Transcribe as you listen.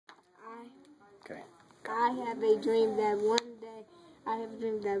Okay. I have a dream that one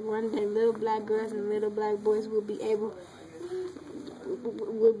day little black girls and little black boys will be able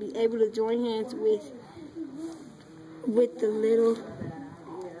to join hands with the little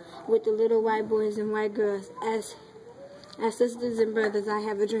white boys and white girls as sisters and brothers. I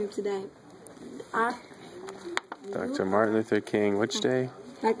have a dream today. Dr. Martin Luther King, which day?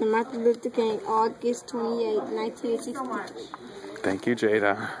 Dr. Martin Luther King, August 28, 1963. Thank you,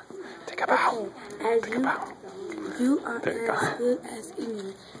 Jada. Take a bow. Take a bow. You are as good as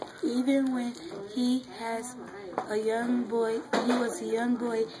anyone. Even when he was a young boy,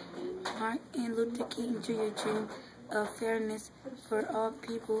 Martin Luther King Jr. dreamed of fairness for all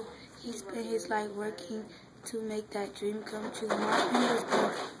people. He spent his life working to make that dream come true. Martin was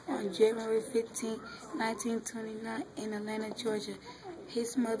born on January 15, 1929 in Atlanta, Georgia.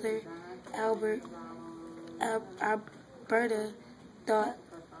 His mother, Alberta,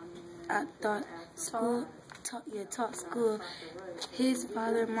 taught school. His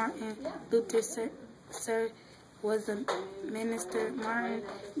father, Martin Luther Sr., was a minister. Martin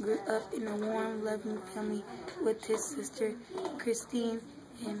grew up in a warm, loving family with his sister Christine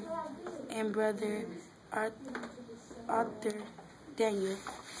and brother Arthur Daniel,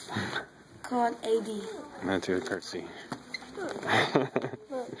 called A.D. I'm going to do a curtsy.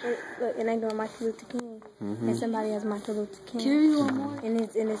 Look, and I know Martin Luther King, and somebody has Martin Luther King,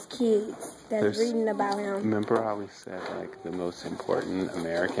 and his kids that's reading about him. Remember how we said, like, the most important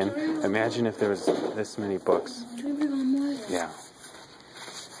American? Imagine if there was this many books. Can we read one more? Yeah.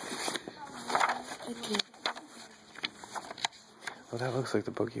 Okay. Well, that looks like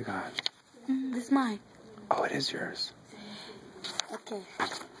the book you got. This is mine. Oh, it is yours. Okay.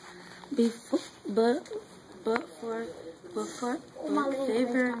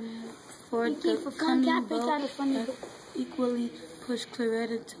 Favor for the coming vote equally push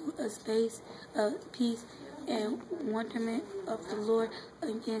Claretta to a space of peace and wonderment of the Lord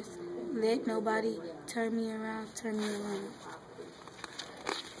against let nobody turn me around.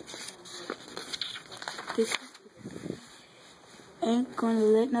 This ain't gonna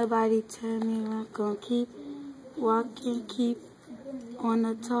let nobody turn me around. Gonna keep walking, keep on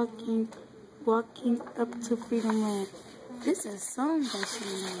the talking, walking up to Freedom Land. This is a song that she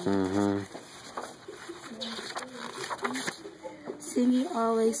made. Singing,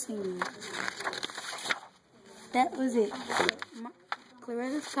 always singing. That was it.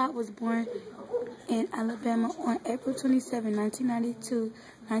 Claretta Scott was born in Alabama on April 27,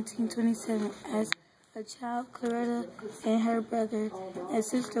 1927. As a child, Claretta and her brother and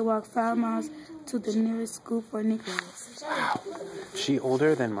sister walked 5 miles to the nearest school for Negroes. Wow. She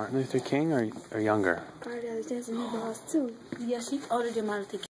older than Martin Luther King or younger? Too. Yeah, she's older than Martin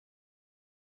Luther King.